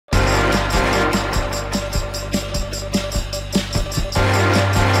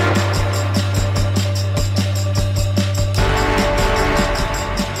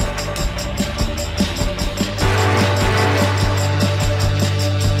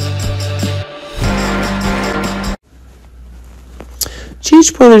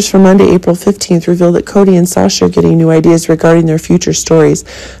Stage spoilers for Monday, April 15th reveal that Cody and Sasha are getting new ideas regarding their future stories,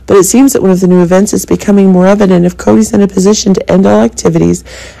 but it seems that one of the new events is becoming more evident if Cody's in a position to end all activities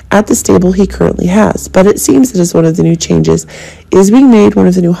at the stable he currently has. But it seems that as one of the new changes is being made, one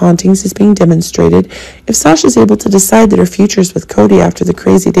of the new hauntings is being demonstrated. If Sasha is able to decide that her future is with Cody after the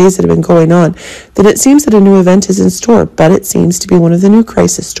crazy days that have been going on, then it seems that a new event is in store, but it seems to be one of the new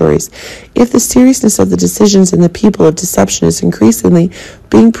crisis stories. If the seriousness of the decisions and the people of deception is increasingly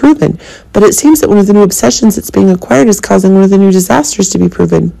being proven, but it seems that one of the new obsessions that's being acquired is causing one of the new disasters to be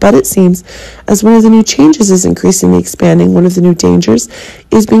proven, but it seems as one of the new changes is increasingly expanding, one of the new dangers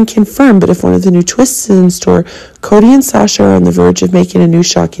is being confirmed, but if one of the new twists is in store, Cody and Sasha are on the verge of making a new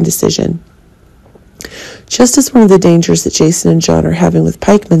shocking decision. Just as one of the dangers that Jason and John are having with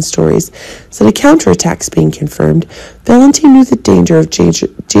Pikeman stories is that a counterattack is being confirmed, Valentine knew the danger of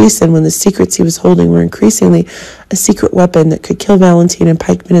Jason when the secrets he was holding were increasingly a secret weapon that could kill Valentine and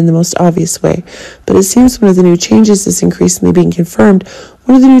Pikeman in the most obvious way. But it seems one of the new changes is increasingly being confirmed,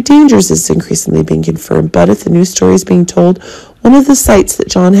 one of the new dangers is increasingly being confirmed, but if the new story is being told, one of the sights that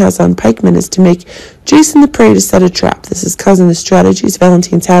John has on Pikeman is to make Jason the prey to set a trap. This is causing the strategies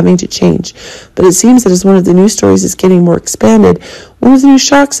Valentine's having to change. But it seems that as one of the new stories is getting more expanded, one of the new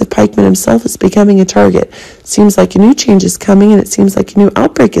shocks of Pikeman himself is becoming a target. It seems like a new change is coming, and it seems like a new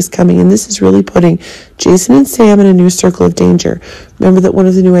outbreak is coming, and this is really putting Jason and Sam in a new circle of danger. Remember that one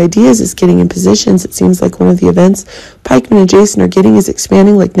of the new ideas is getting in positions. It seems like one of the events Pikeman and Jason are getting is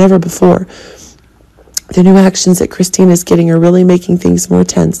expanding like never before. The new actions that Christine is getting are really making things more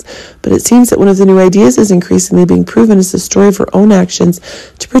tense, but it seems that one of the new ideas is increasingly being proven as the story of her own actions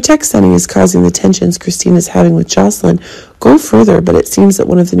to protect Sunny is causing the tensions Christine is having with Jocelyn go further, but it seems that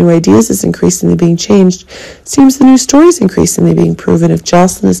one of the new ideas is increasingly being changed. It seems the new story is increasingly being proven. If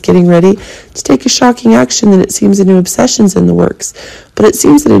Jocelyn is getting ready to take a shocking action, then it seems a new obsession's in the works. But it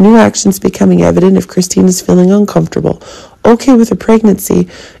seems that a new action is becoming evident if Christine is feeling uncomfortable. Okay with her pregnancy.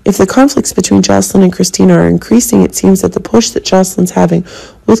 If the conflicts between Jocelyn and Christina are increasing, it seems that the push that Jocelyn's having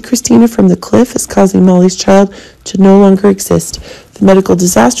with Christina from the cliff is causing Molly's child to no longer exist. The medical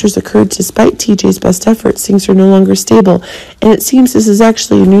disasters occurred despite TJ's best efforts. Things are no longer stable, and it seems this is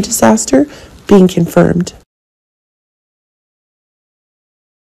actually a new disaster being confirmed.